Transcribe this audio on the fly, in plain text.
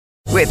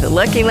With the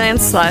Lucky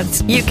Land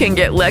Slots, you can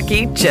get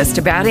lucky just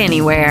about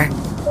anywhere.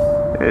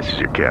 This is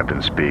your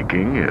captain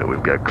speaking.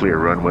 We've got clear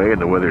runway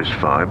and the weather's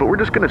fine, but we're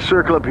just going to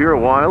circle up here a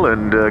while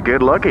and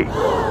get lucky.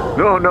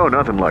 No,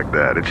 nothing like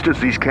that. It's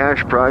just these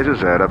cash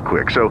prizes add up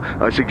quick. So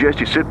I suggest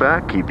you sit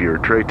back, keep your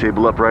tray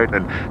table upright,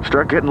 and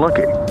start getting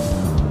lucky.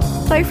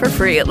 Play for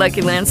free at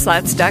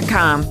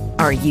LuckyLandSlots.com.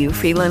 Are you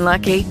feeling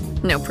lucky?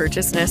 No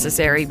purchase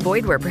necessary.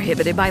 Void where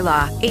prohibited by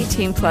law.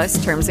 18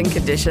 plus terms and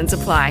conditions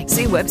apply.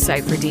 See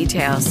website for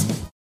details.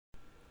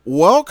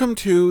 Welcome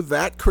to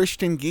That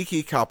Christian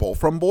Geeky Couple.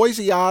 From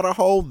Boise,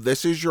 Idaho,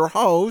 this is your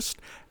host,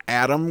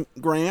 Adam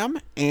Graham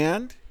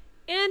and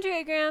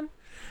Andrea Graham.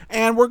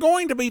 And we're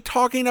going to be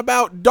talking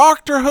about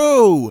Doctor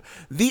Who,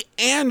 The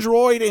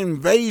Android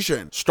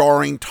Invasion,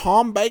 starring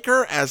Tom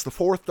Baker as the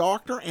Fourth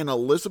Doctor and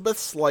Elizabeth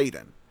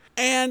Sladen.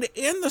 And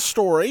in the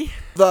story,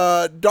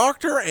 the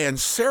Doctor and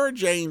Sarah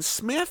Jane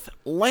Smith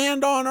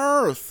land on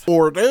Earth.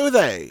 Or do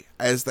they?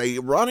 As they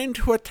run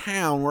into a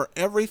town where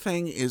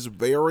everything is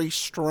very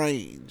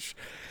strange.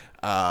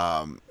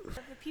 The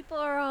people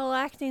are all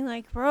acting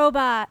like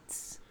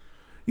robots.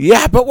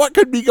 Yeah, but what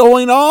could be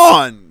going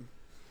on?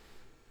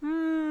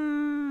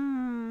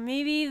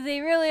 Maybe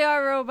they really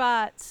are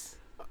robots.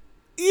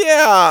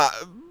 Yeah,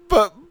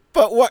 but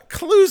what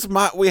clues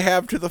might we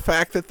have to the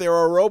fact that there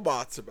are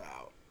robots about?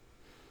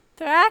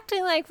 They're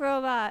acting like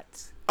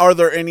robots. Are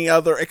there any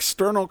other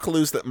external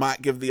clues that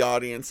might give the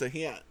audience a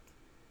hint?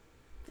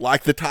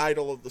 Like the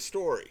title of the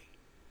story.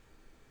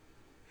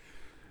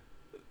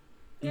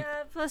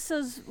 Yeah, plus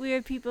those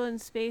weird people in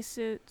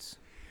spacesuits.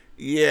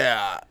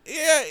 Yeah,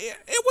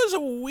 it was a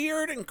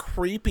weird and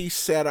creepy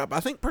setup, I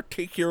think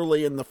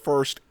particularly in the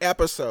first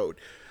episode.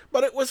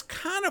 But it was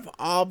kind of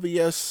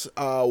obvious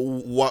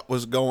what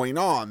was going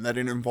on, that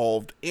it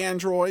involved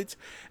androids.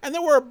 And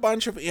there were a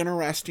bunch of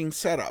interesting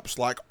setups,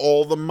 like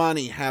all the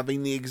money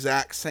having the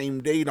exact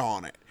same date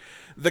on it.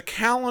 The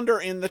calendar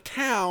in the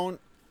town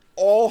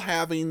all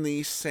having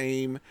the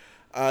same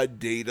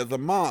date of the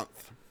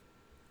month.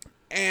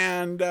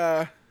 And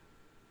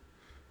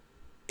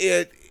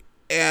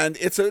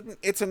it's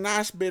a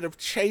nice bit of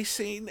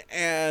chasing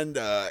and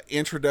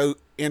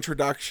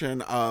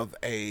introduction of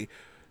a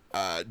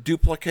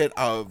duplicate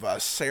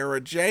of Sarah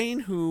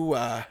Jane, who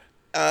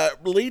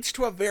leads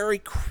to a very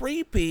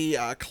creepy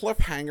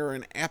cliffhanger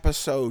in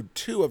episode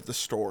 2 of the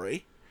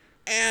story.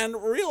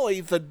 And really,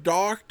 the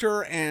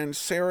Doctor and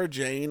Sarah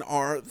Jane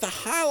are the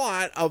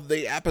highlight of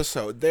the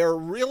episode. They're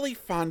really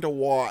fun to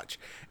watch.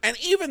 And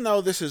even though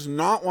this is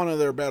not one of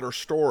their better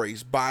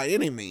stories by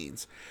any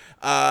means,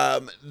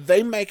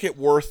 they make it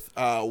worth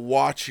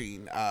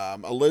watching.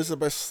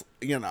 Elizabeth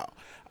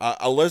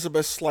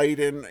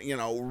Sladen,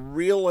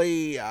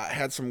 really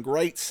had some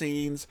great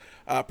scenes,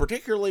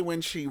 particularly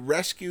when she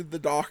rescued the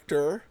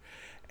Doctor,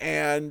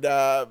 and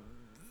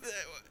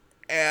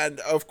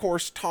of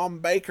course Tom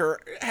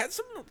Baker had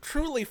some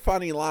truly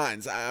funny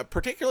lines,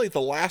 particularly the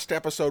last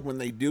episode when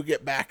they do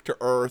get back to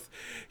Earth.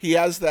 He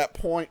has that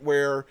point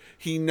where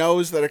he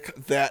knows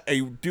that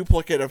a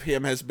duplicate of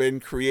him has been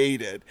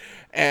created,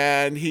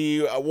 and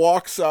he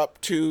walks up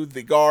to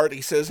the guard.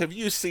 He says, "Have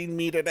you seen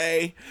me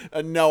today?"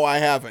 "No, I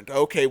haven't."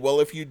 "Okay,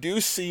 well, if you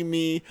do see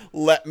me,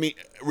 let me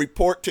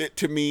report it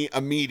to me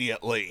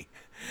immediately."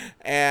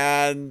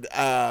 And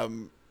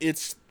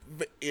it's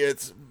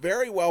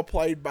very well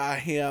played by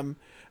him.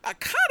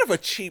 Kind of a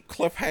cheap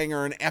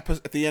cliffhanger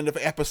at the end of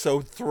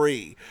episode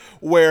 3,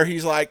 where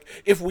he's like,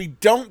 "If we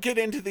don't get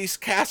into these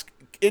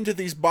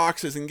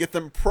boxes and get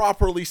them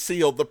properly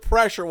sealed, the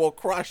pressure will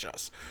crush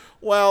us."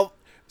 Well,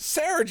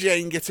 Sarah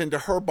Jane gets into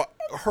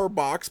her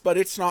box, but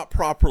it's not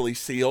properly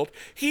sealed.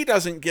 He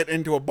doesn't get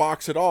into a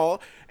box at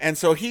all, and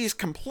so he's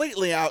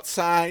completely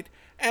outside.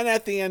 And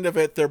at the end of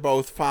it, they're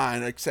both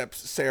fine, except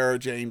Sarah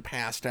Jane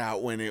passed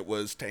out when it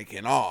was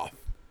taken off.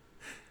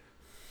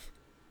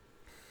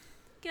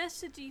 I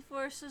guess the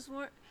G-forces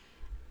weren't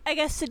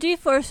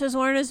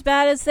as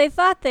bad as they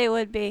thought they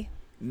would be.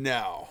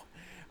 No.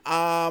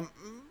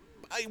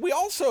 We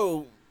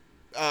also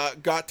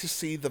got to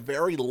see the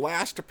very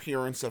last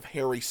appearance of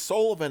Harry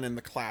Sullivan in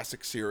the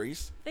classic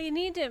series. They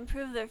need to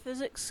improve their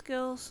physics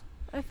skills.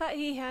 I thought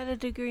he had a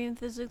degree in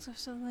physics or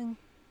something.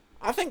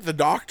 I think the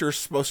Doctor's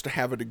supposed to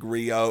have a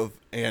degree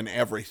in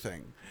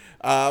everything.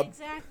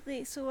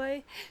 Exactly. So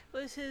why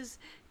was his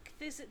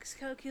physics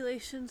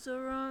calculation so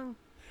wrong?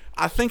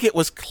 I think it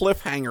was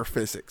cliffhanger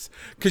physics,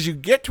 because you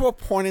get to a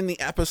point in the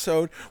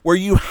episode where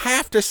you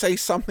have to say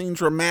something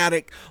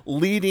dramatic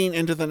leading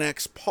into the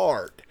next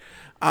part.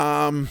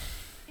 You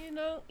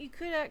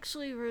could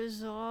actually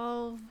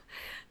resolve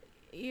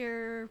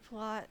your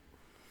plot.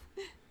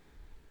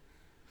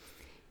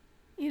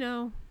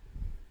 Not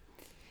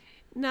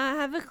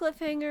have a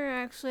cliffhanger,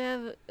 actually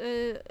have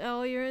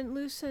all your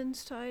loose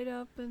ends tied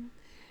up and...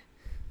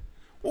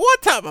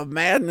 What type of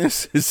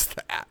madness is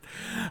that?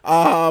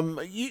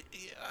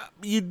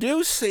 You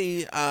do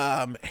see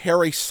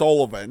Harry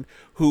Sullivan,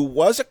 who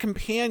was a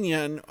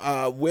companion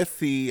with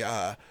the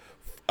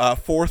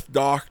Fourth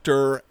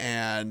Doctor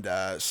and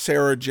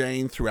Sarah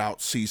Jane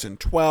throughout season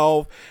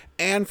 12,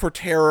 and for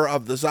Terror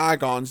of the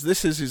Zygons.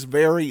 This is his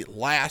very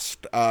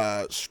last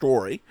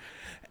story.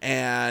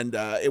 And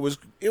it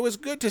was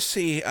good to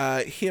see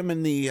him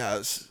in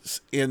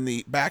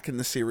the back in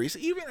the series,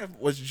 even if it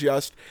was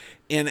just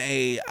in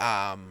a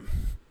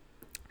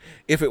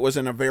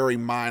very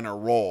minor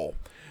role.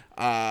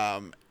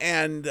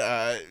 And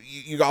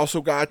you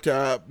also got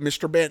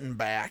Mr. Benton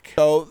back.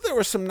 So there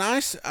were some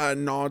nice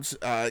nods,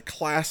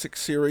 classic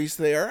series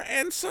there,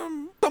 and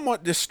some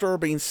somewhat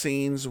disturbing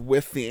scenes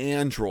with the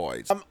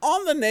androids.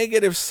 On the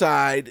negative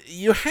side,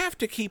 you have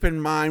to keep in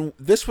mind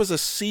this was a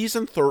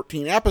season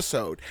 13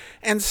 episode,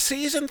 and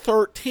season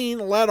 13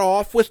 led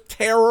off with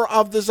Terror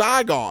of the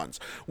Zygons,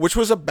 which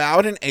was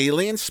about an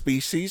alien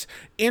species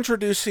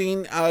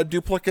introducing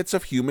duplicates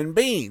of human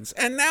beings.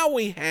 And now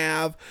we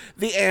have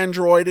the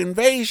android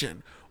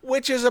invasion,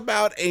 which is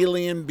about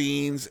alien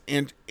beings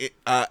and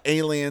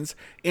aliens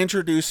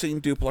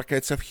introducing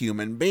duplicates of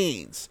human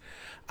beings.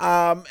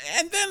 And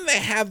then they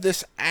have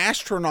this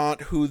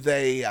astronaut who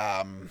they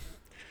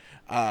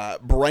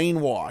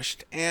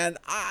brainwashed, and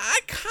I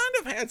kind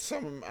of had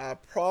some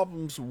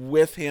problems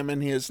with him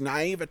and his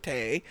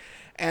naivete,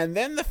 and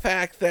then the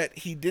fact that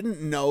he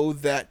didn't know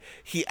that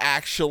he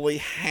actually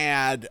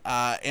had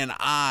an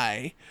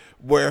eye,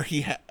 where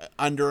he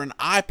under an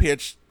eye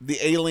patch the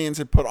aliens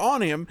had put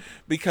on him,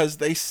 because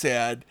they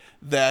said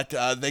that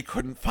they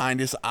couldn't find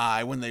his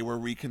eye when they were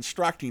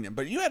reconstructing him.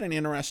 But you had an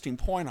interesting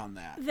point on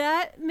that.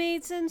 That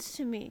made sense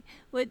to me.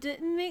 What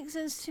didn't make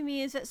sense to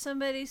me is that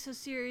somebody so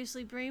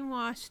seriously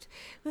brainwashed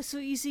was so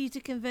easy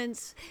to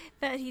convince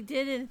that he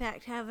did in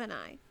fact have an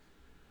eye.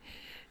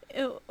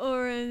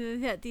 Or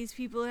that these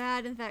people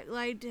had in fact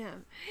lied to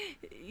him.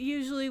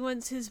 Usually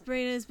once his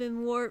brain has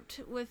been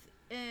warped with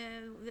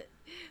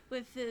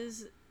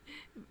his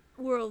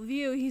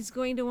worldview, he's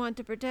going to want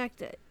to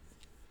protect it.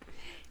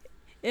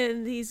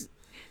 And he's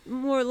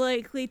more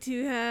likely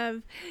to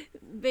have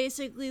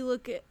basically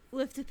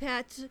lift a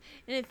patch, and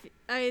if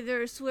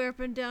either swear up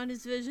and down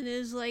his vision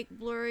is like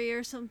blurry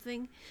or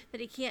something,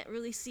 that he can't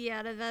really see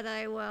out of that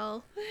eye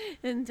well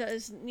and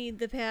does need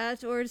the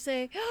patch, or to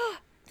say, oh,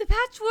 the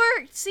patch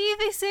worked, see,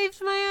 they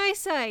saved my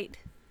eyesight.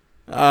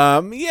 Yeah,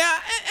 and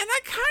I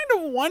kind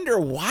of wonder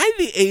why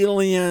the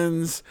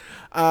aliens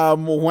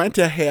went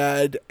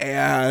ahead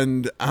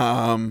and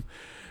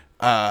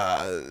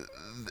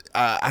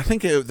I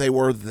think they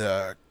were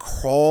the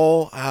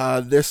Crawl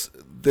this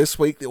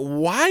week.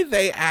 Why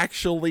they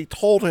actually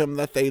told him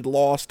that they'd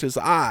lost his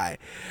eye,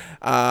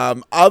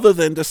 other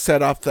than to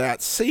set up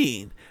that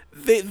scene.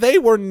 They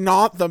were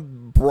not the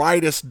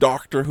brightest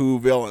Doctor Who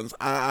villains.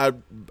 I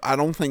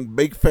don't think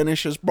Big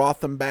Finish has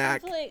brought them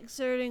back. Probably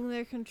exerting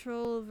their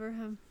control over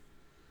him,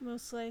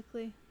 most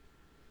likely.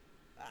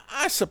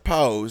 I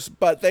suppose,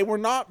 but they were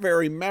not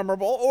very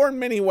memorable, or in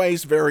many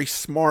ways very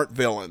smart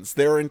villains.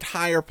 Their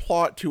entire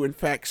plot to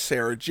infect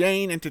Sarah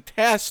Jane and to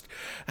test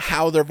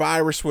how their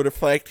virus would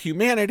affect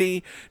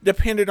humanity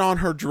depended on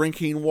her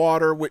drinking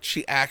water, which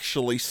she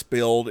actually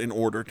spilled in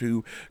order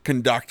to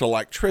conduct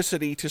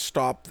electricity to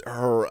stop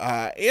her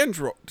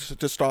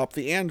to stop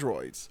the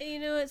androids. You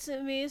know, it's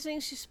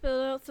amazing. She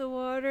spilled out the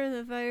water, and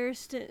the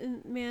virus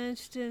didn't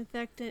manage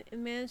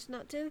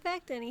not to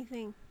infect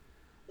anything.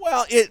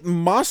 Well, it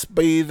must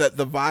be that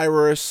the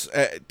virus,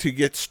 to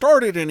get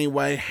started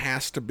anyway,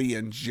 has to be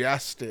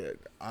ingested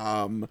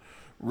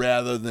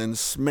rather than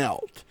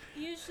smelt.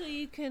 Usually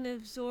you can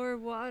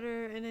absorb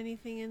water and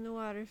anything in the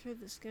water through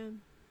the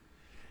skin.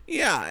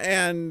 Yeah,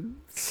 and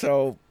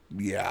so,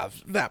 yeah,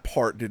 that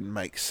part didn't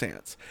make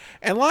sense.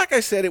 And like I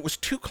said, it was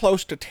too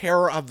close to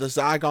Terror of the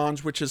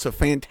Zygons, which is a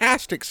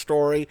fantastic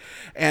story,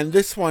 and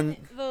this one...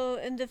 Though,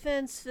 in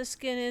defense, the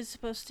skin is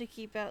supposed to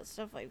keep out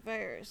stuff like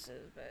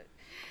viruses, but...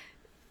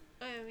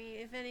 I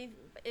mean,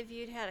 if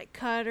you'd had a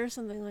cut or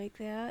something like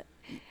that,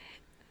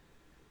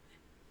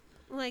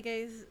 like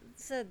I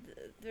said,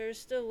 there's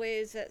still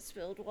ways that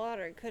spilled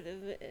water could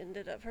have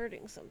ended up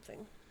hurting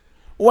something.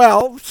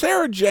 Well,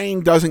 Sarah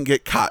Jane doesn't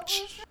get cut.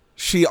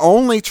 She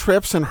only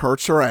trips and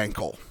hurts her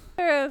ankle. Is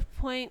there a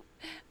point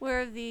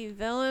where the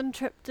villain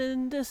tripped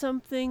into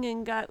something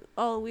and got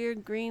all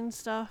weird green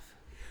stuff?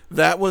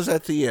 That was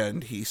at the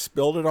end. He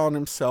spilled it on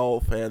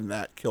himself, and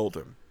that killed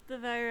him. The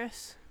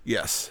virus?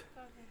 Yes.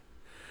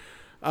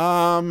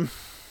 No.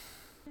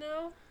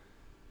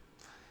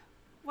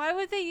 Why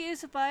would they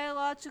use a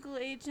biological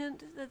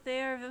agent that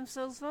they are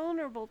themselves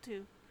vulnerable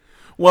to?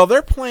 Well,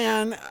 their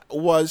plan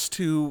was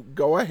to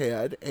go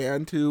ahead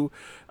and to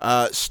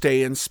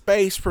stay in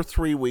space for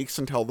 3 weeks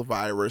until the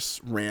virus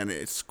ran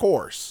its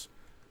course.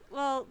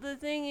 Well, the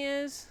thing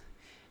is,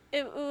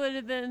 it would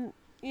have been,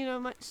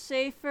 much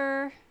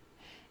safer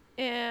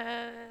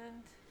and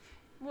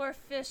more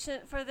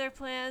efficient for their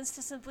plans to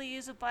simply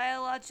use a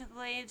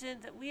biological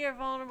agent that we are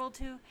vulnerable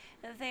to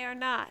that they are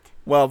not.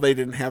 Well, they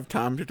didn't have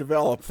time to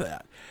develop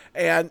that.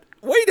 And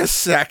wait a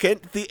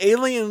second, the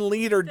alien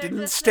leader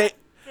didn't stay...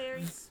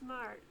 Very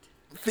smart.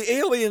 The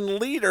alien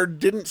leader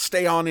didn't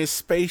stay on his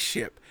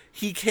spaceship.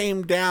 He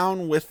came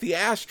down with the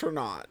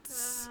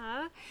astronauts.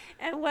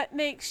 And what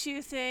makes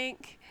you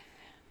think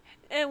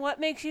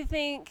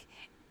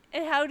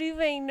And how do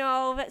they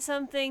know that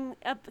something,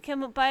 a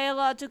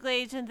biological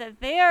agent that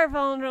they are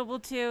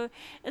vulnerable to,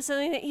 is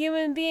something that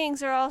human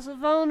beings are also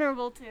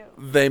vulnerable to?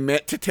 They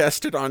meant to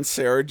test it on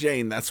Sarah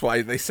Jane. That's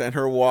why they sent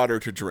her water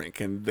to drink,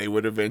 and they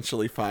would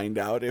eventually find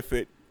out if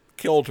it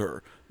killed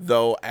her.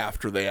 Though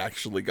after they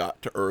actually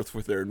got to Earth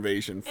with their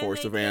invasion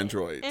force of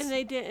androids. And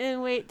they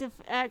didn't wait to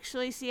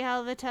actually see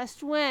how the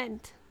test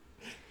went.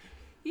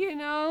 You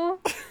know?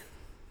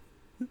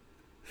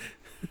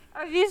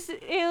 Are these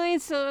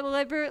aliens so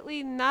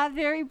deliberately not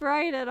very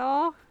bright at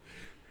all?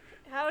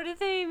 How did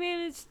they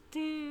manage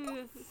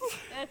to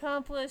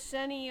accomplish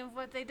any of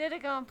what they did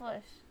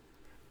accomplish?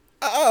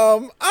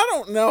 I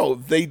don't know.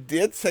 They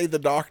did say the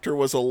doctor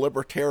was a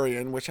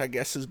libertarian, which I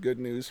guess is good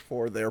news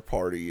for their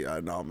party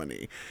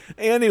nominee.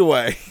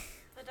 Anyway.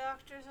 The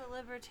doctor's a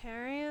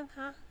libertarian,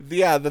 huh?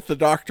 Yeah, that the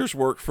doctors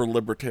work for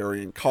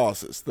libertarian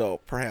causes,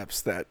 though perhaps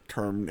that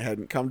term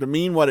hadn't come to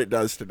mean what it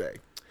does today.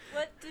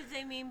 What did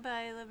they mean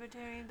by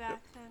libertarian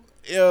back then?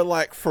 Yeah,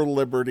 like for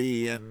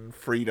liberty and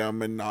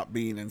freedom and not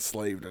being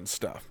enslaved and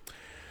stuff.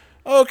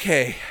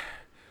 Okay.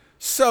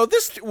 So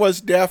this was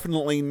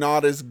definitely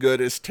not as good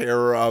as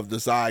Terror of the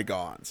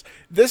Zygons.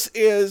 This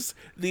is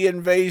the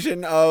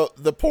invasion of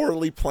the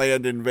poorly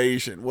planned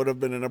invasion. Would have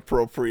been an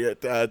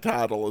appropriate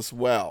title as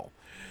well.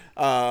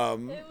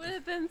 It would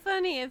have been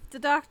funny if the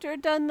doctor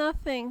had done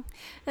nothing.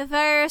 The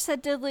virus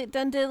had done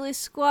diddly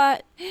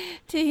squat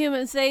to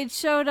humans. They'd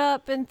showed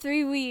up in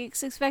 3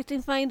 weeks expecting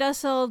to find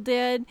us all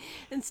dead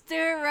and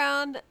stare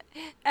around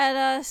at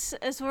us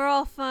as we're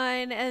all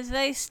fine as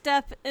they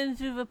step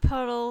into the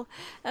puddle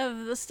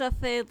of the stuff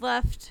they had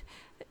left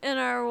in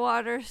our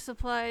water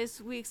supplies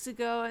weeks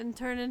ago and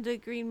turn into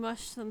green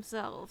mush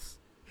themselves.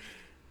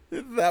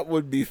 That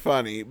would be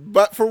funny.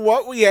 But for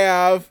what we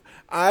have,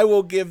 I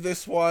will give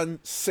this one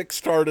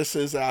 6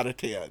 TARDISes out of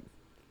 10.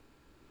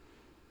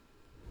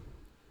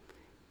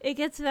 It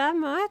gets that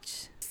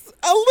much?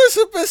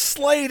 Elizabeth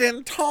Slade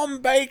and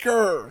Tom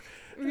Baker.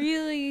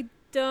 Really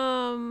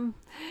dumb.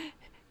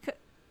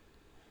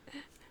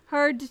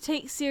 Hard to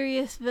take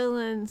serious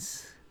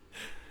villains.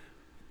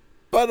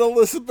 But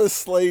Elizabeth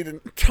Slade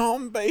and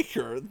Tom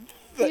Baker.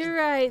 You're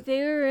right.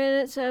 They were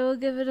in it, so I will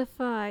give it a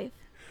 5.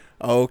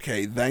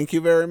 Okay, thank you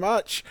very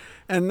much.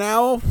 And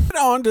now,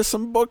 on to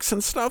some books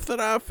and stuff that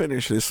I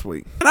finished this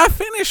week. And I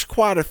finished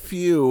quite a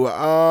few.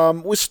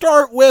 We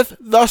start with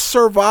The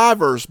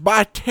Survivors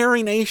by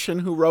Terry Nation,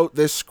 who wrote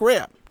this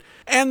script.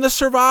 And The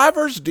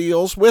Survivors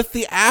deals with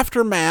the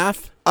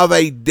aftermath of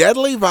a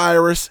deadly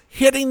virus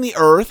hitting the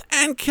Earth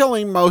and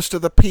killing most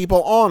of the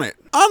people on it.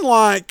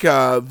 Unlike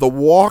The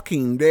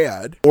Walking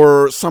Dead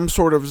or some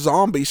sort of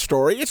zombie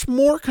story, it's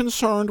more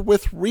concerned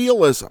with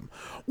realism.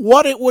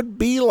 What it would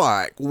be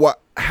like,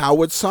 how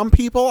would some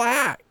people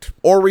act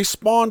or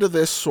respond to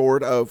this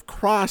sort of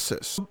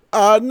crisis.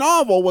 A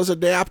novel was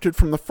adapted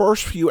from the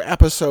first few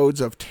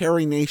episodes of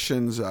Terry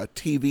Nation's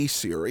TV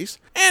series,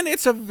 and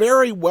it's a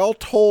very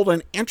well-told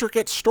and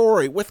intricate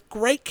story with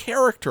great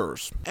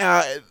characters.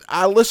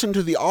 I listened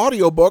to the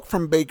audiobook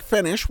from Big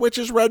Finish, which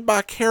is read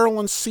by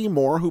Carolyn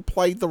Seymour, who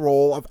played the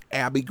role of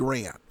Abby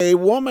Grant, a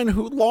woman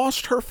who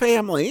lost her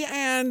family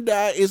and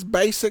is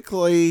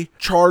basically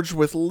charged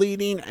with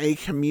leading a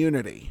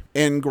community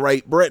in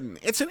Great Britain.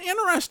 It's an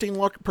interesting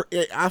look,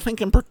 I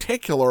think in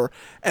particular,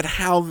 at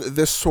how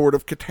this sort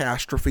of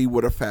catastrophe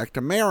would affect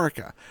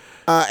America.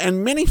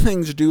 And many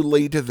things do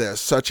lead to this,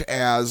 such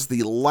as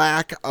the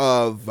lack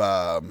of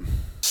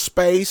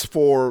space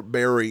for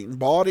burying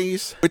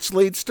bodies, which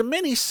leads to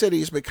many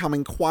cities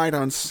becoming quite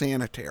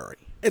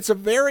unsanitary. It's a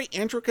very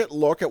intricate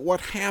look at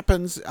what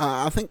happens,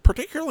 I think,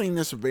 particularly in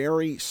this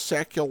very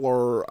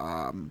secular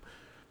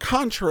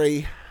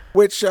country,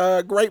 which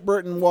Great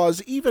Britain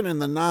was even in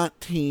the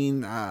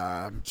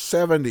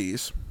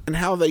 1970s, and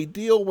how they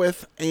deal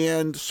with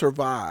and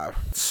survive.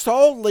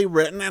 Solidly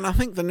written, and I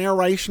think the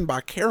narration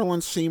by Carolyn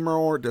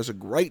Seymour does a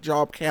great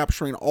job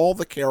capturing all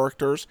the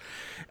characters,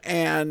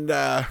 and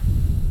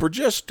for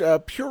just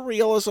pure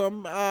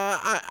realism,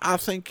 I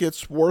think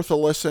it's worth a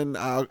listen.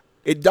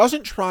 It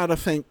doesn't try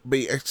to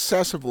be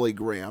excessively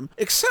grim,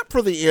 except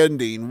for the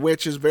ending,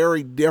 which is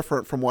very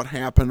different from what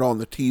happened on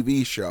the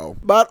TV show.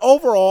 But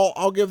overall,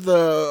 I'll give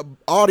the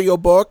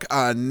audiobook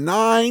a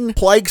 9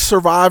 Plague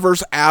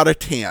Survivors out of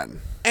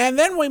 10. And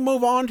then we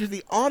move on to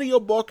the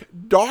audiobook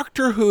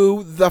Doctor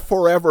Who: The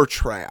Forever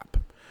Trap.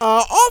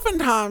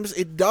 Oftentimes,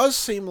 it does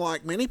seem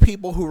like many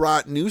people who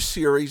write new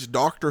series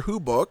Doctor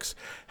Who books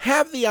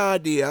have the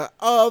idea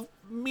of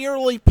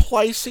merely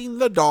placing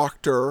the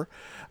Doctor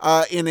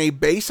in a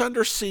base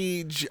under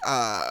siege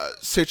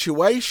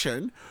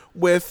situation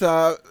with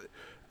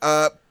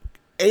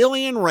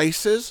alien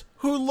races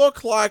who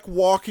look like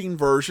walking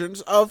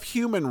versions of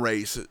human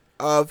races,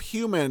 of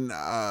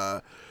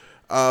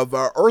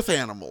Earth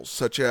animals,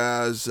 such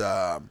as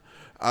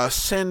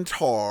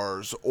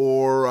centaurs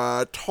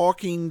or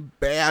talking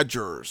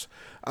badgers,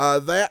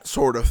 that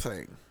sort of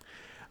thing.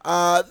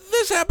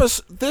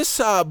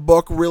 This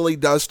book really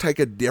does take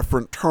a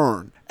different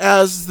turn,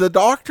 as the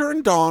Doctor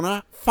and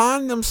Donna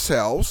find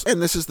themselves,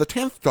 and this is the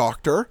 10th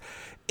Doctor,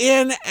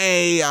 in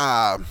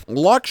a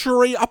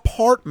luxury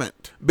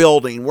apartment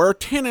building where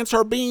tenants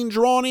are being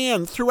drawn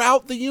in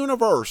throughout the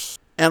universe.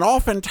 And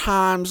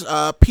oftentimes,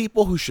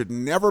 people who should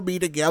never be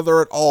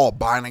together at all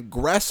by an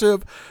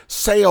aggressive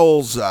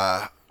sales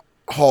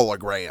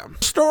hologram.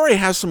 The story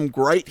has some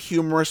great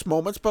humorous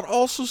moments, but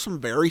also some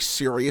very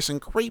serious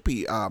and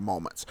creepy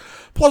moments.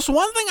 Plus,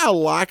 one thing I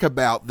like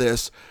about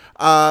this,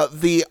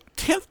 the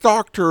 10th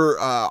Doctor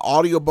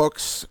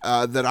audiobooks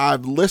that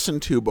I've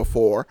listened to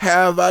before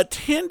have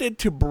tended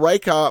to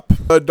break up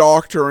the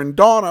Doctor and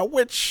Donna,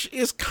 which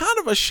is kind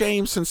of a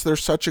shame since they're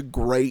such a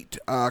great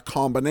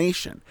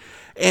combination.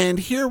 And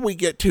here we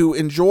get to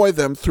enjoy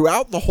them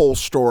throughout the whole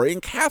story,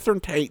 and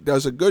Catherine Tate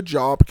does a good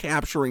job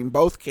capturing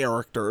both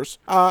characters.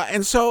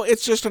 And so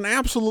it's just an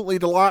absolutely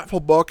delightful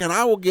book, and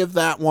I will give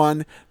that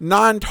one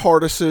 9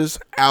 TARDISes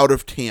out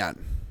of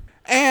 10.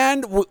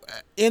 And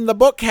in the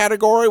book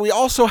category, we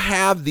also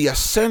have The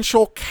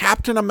Essential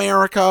Captain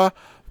America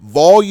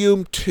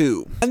Volume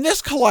 2. And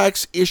this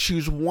collects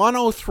issues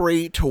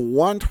 103 to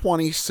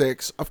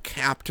 126 of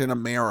Captain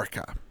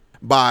America.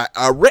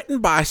 Written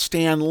by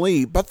Stan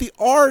Lee, but the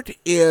art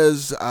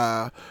is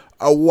a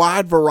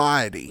wide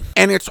variety,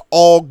 and it's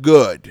all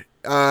good.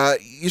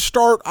 You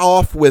start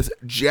off with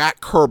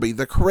Jack Kirby,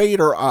 the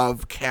creator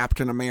of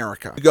Captain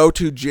America. You go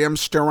to Jim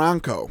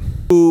Steranko,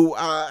 who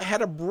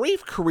had a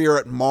brief career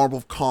at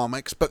Marvel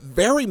Comics, but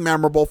very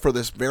memorable for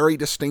this very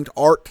distinct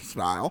art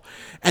style.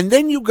 And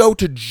then you go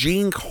to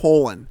Gene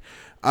Colan,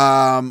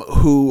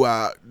 who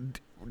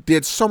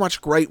did so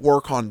much great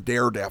work on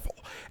Daredevil.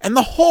 And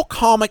the whole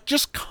comic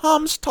just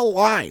comes to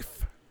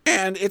life.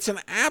 And it's an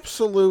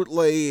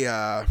absolutely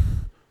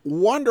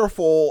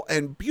wonderful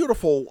and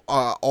beautiful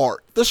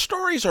art. The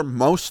stories are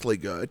mostly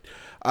good.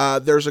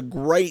 There's a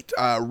great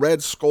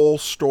Red Skull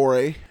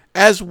story,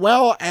 as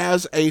well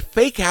as a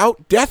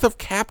fake-out Death of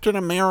Captain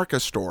America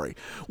story.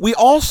 We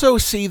also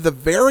see the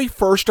very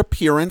first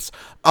appearance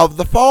of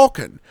the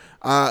Falcon,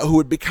 who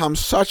would become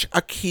such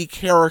a key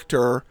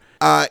character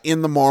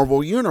in the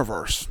Marvel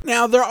Universe.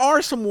 Now, there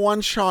are some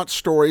one-shot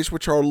stories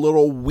which are a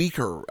little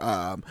weaker.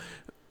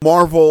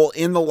 Marvel,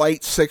 in the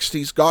late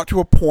 60s, got to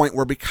a point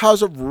where,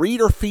 because of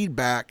reader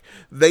feedback,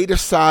 they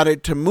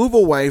decided to move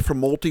away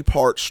from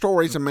multi-part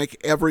stories and make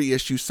every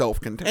issue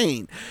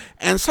self-contained.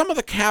 And some of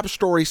the Cap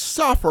stories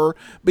suffer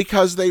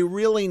because they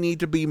really need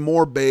to be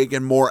more big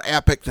and more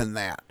epic than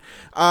that.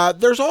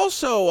 There's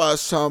also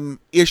some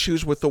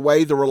issues with the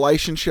way the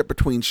relationship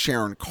between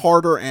Sharon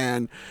Carter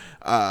and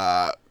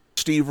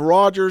Steve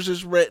Rogers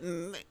is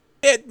written.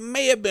 It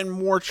may have been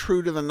more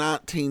true to the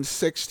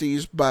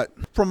 1960s, but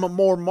from a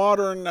more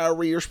modern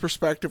reader's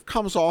perspective,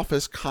 comes off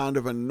as kind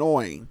of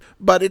annoying.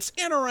 But it's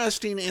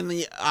interesting in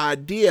the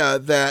idea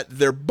that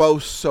they're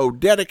both so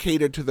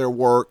dedicated to their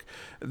work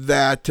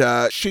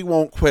that she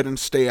won't quit and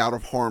stay out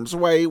of harm's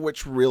way,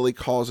 which really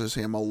causes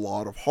him a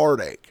lot of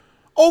heartache.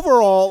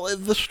 Overall,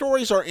 the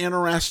stories are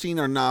interesting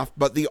enough,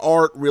 but the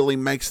art really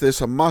makes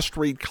this a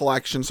must-read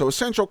collection. So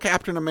Essential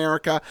Captain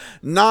America,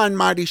 9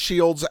 Mighty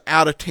Shields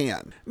out of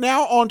 10.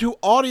 Now on to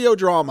audio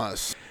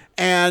dramas.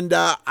 And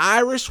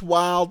Iris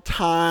Wild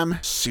Time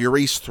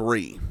Series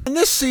 3. In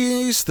this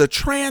series, the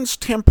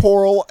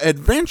Trans-Temporal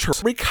Adventure,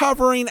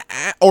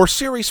 or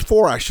Series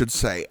 4 I should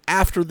say,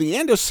 after the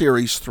end of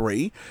Series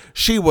 3,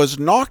 she was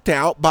knocked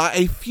out by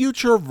a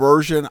future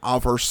version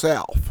of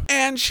herself.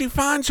 And she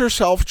finds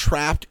herself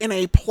trapped in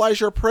a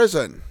pleasure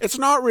prison. It's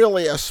not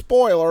really a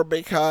spoiler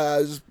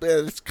because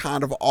it's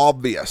kind of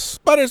obvious,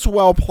 but it's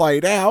well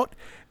played out.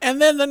 And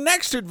then the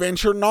next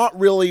adventure, not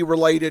really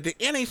related to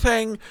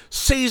anything,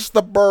 sees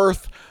the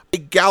birth of a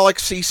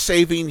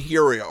galaxy-saving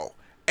hero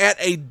at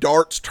a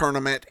darts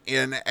tournament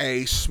in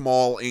a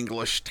small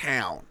English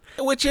town,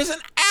 which is an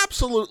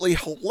absolutely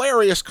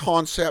hilarious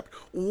concept,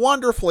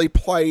 wonderfully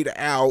played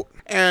out,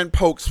 and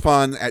pokes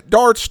fun at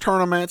darts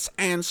tournaments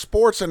and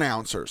sports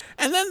announcers.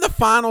 And then the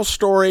final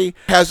story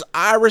has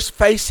Iris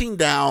facing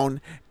down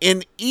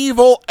an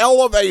evil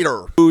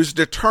elevator who's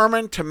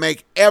determined to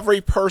make every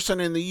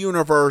person in the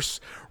universe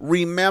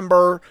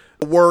remember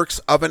the works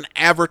of an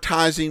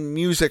advertising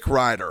music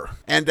writer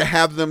and to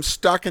have them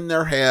stuck in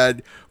their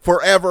head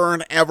forever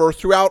and ever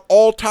throughout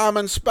all time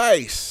and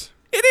space.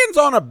 It ends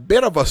on a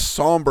bit of a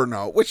somber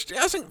note, which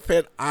doesn't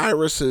fit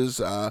Iris's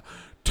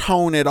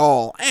tone at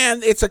all.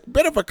 And it's a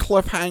bit of a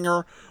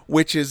cliffhanger,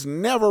 which is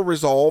never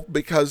resolved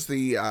because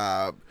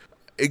the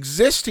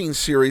existing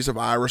series of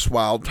Iris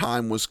Wild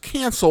Time was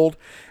canceled.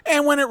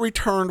 And when it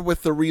returned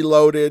with the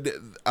Reloaded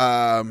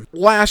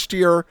last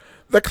year,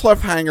 the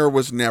cliffhanger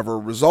was never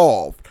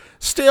resolved.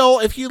 Still,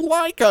 if you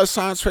like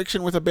science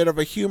fiction with a bit of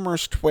a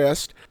humorous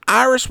twist,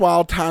 Iris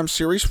Wild Time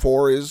Series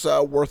 4 is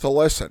worth a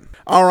listen.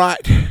 All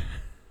right.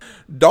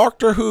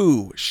 Doctor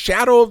Who,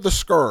 Shadow of the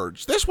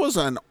Scourge. This was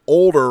an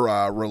older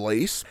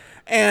release,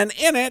 and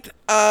in it,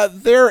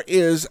 there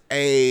is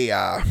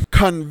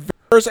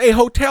there's a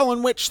hotel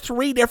in which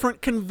 3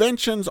 different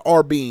conventions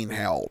are being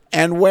held,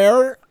 and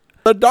where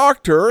the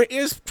Doctor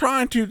is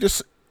trying to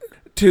the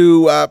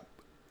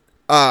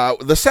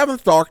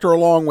 7th Doctor,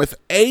 along with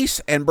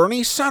Ace and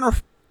Bernice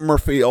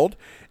Summerfield,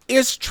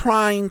 is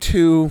trying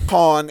to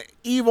con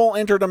evil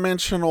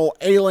interdimensional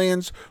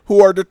aliens who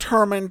are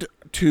determined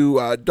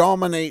to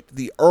dominate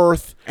the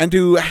Earth and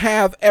to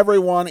have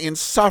everyone in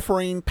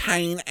suffering,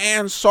 pain,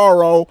 and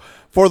sorrow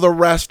for the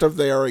rest of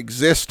their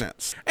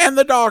existence. And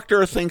the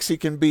Doctor thinks he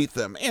can beat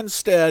them.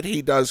 Instead,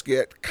 he does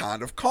get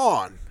kind of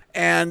conned,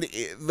 and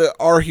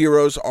our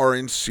heroes are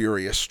in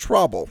serious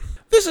trouble.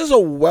 This is a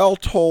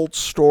well-told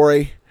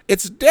story.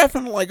 It's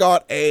definitely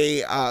got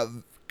a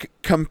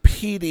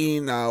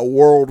competing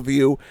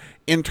worldview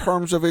in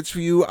terms of its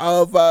view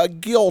of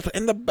guilt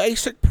and the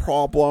basic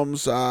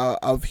problems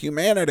of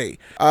humanity.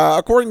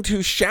 According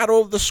to Shadow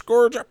of the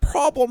Scourge, a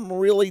problem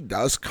really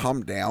does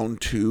come down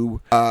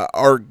to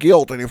our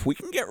guilt, and if we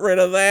can get rid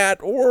of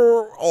that,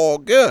 we're all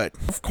good.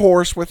 Of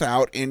course,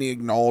 without any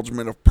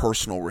acknowledgement of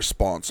personal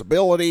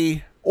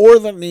responsibility or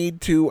the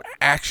need to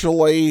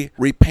actually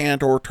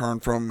repent or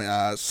turn from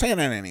sin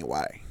in any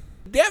way.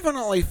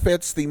 Definitely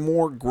fits the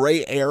more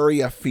gray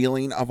area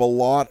feeling of a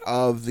lot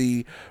of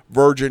the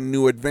Virgin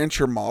New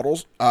Adventure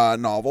novels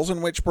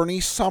in which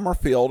Bernice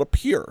Summerfield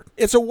appeared.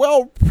 It's a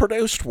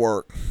well-produced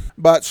work,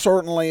 but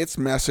certainly its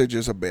message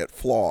is a bit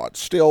flawed.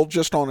 Still,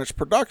 just on its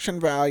production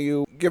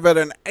value, give it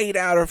an 8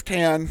 out of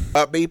 10,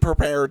 but be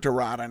prepared to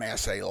write an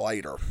essay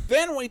later.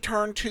 Then we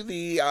turn to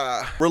the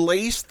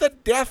release, The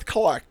Death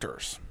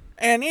Collectors.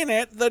 And in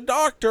it, the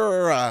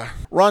Doctor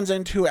runs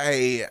into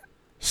a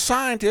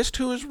scientist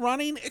who is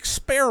running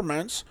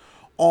experiments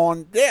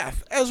on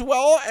death, as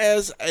well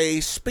as a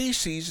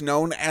species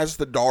known as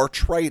the Dar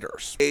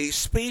Traders. A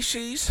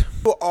species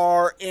who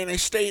are in a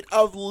state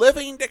of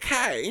living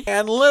decay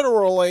and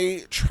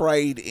literally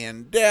trade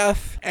in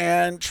death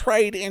and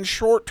trade in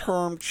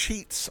short-term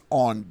cheats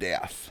on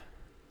death.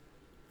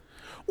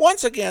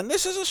 Once again,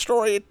 this is a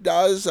story that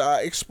does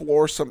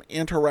explore some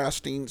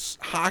interesting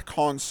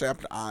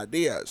high-concept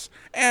ideas,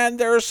 and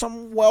there are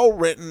some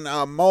well-written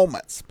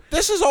moments.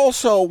 This is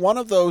also one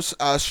of those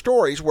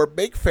stories where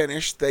Big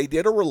Finish, they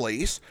did a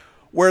release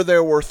where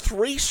there were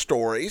 3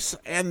 stories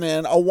and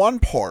then a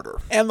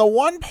one-parter. And the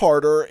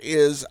one-parter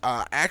is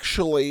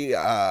actually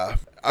a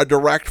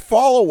direct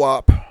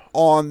follow-up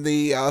on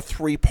the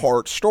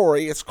 3-part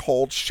story. It's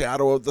called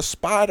Shadow of the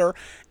Spider,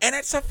 and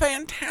it's a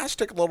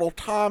fantastic little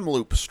time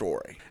loop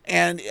story.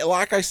 And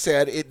like I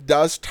said, it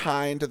does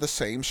tie into the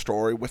same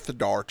story with the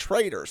Dar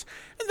Traders.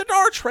 And the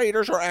Dar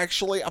Traders are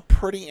actually a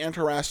pretty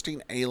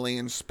interesting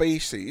alien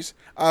species,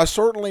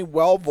 certainly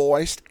well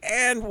voiced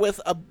and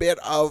with a bit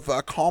of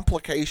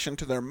complication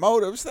to their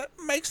motives that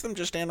makes them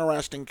just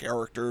interesting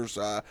characters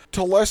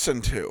to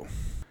listen to.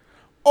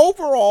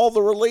 Overall,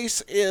 the release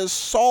is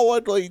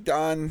solidly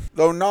done,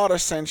 though not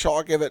essential.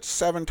 I'll give it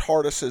 7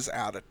 TARDISes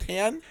out of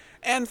 10.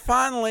 And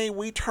finally,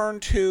 we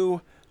turn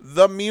to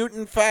The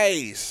Mutant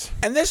Phase.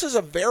 And this is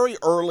a very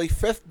early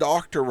 5th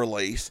Doctor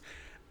release.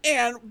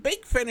 And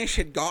Big Finish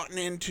had gotten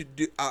into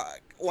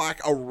like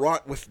a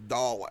rut with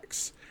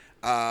Daleks.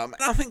 And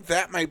I think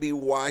that may be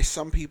why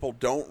some people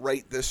don't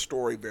rate this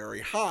story very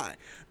high.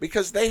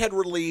 Because they had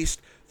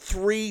released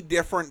 3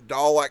 different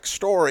Dalek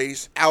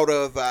stories out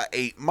of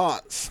 8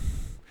 months.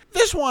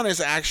 This one is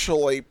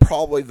actually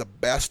probably the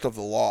best of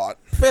the lot.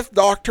 5th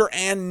Doctor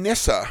and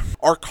Nyssa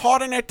are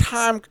caught in a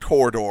time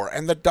corridor,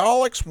 and the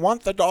Daleks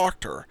want the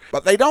Doctor,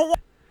 but they don't.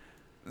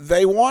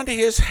 They want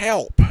his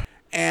help.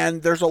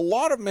 And there's a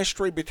lot of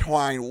mystery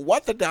between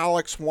what the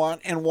Daleks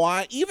want and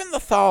why even the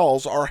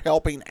Thals are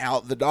helping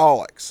out the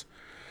Daleks.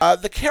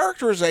 The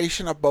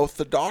characterization of both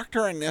the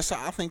Doctor and Nyssa,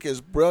 I think, is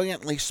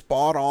brilliantly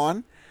spot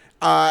on.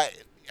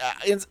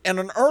 In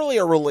an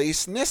earlier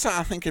release, Nyssa,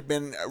 I think, had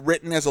been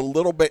written as a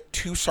little bit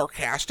too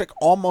sarcastic,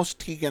 almost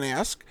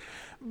Tegan-esque.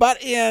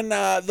 But in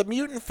the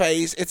Mutant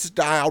Phase, it's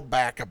dialed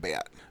back a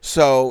bit.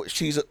 So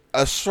she's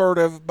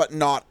assertive, but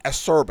not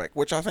acerbic,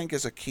 which I think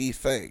is a key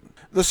thing.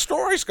 The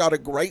story's got a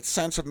great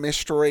sense of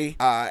mystery,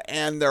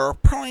 and there are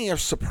plenty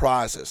of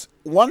surprises.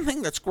 One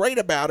thing that's great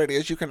about it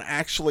is you can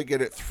actually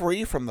get it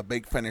free from the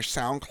Big Finish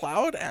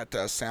SoundCloud at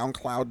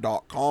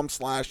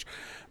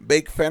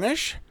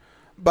soundcloud.com/BigFinish.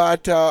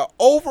 But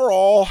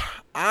overall,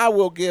 I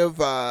will give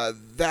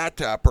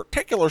that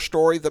particular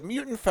story, The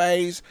Mutant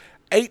Phase,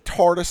 8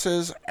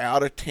 TARDISes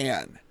out of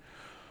 10.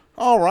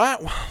 All right,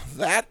 well,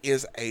 that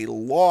is a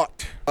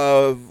lot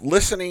of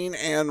listening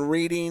and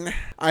reading.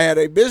 I had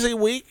a busy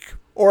week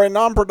or a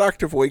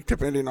non-productive week,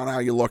 depending on how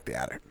you looked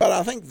at it. But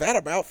I think that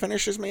about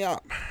finishes me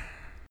up.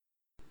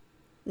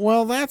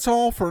 Well, that's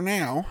all for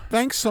now.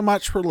 Thanks so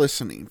much for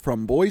listening.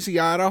 From Boise,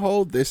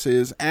 Idaho, this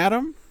is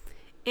Adam.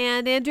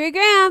 And Andrea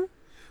Graham.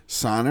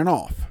 Signing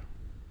off.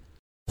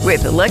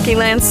 With the Lucky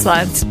Land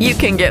Slots, you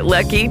can get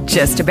lucky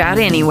just about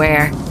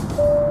anywhere.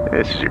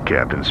 This is your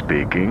captain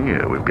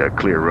speaking. We've got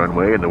clear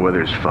runway and the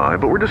weather's fine,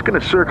 but we're just going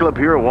to circle up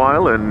here a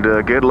while and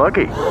get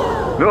lucky.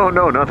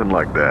 No, nothing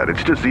like that.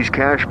 It's just these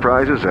cash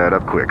prizes add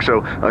up quick.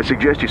 So I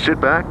suggest you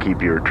sit back,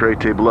 keep your tray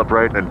table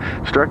upright, and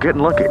start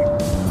getting lucky.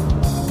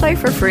 Play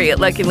for free at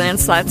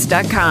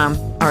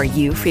LuckyLandSlots.com. Are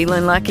you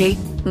feeling lucky?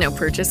 No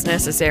purchase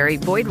necessary.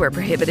 Void where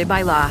prohibited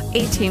by law.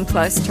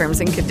 18+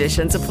 terms and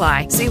conditions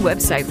apply. See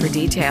website for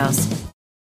details.